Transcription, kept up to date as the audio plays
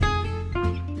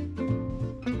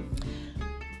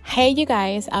Hey, you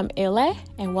guys, I'm Yleh,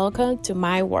 and welcome to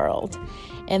my world.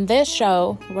 In this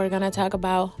show, we're going to talk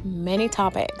about many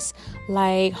topics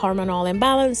like hormonal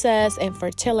imbalances,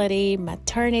 infertility,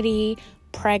 maternity,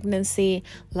 pregnancy,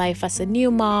 life as a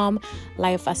new mom,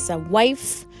 life as a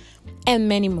wife, and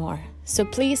many more. So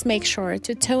please make sure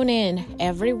to tune in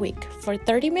every week for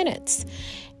 30 minutes.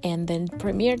 And the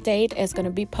premiere date is going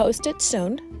to be posted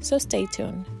soon, so stay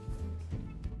tuned.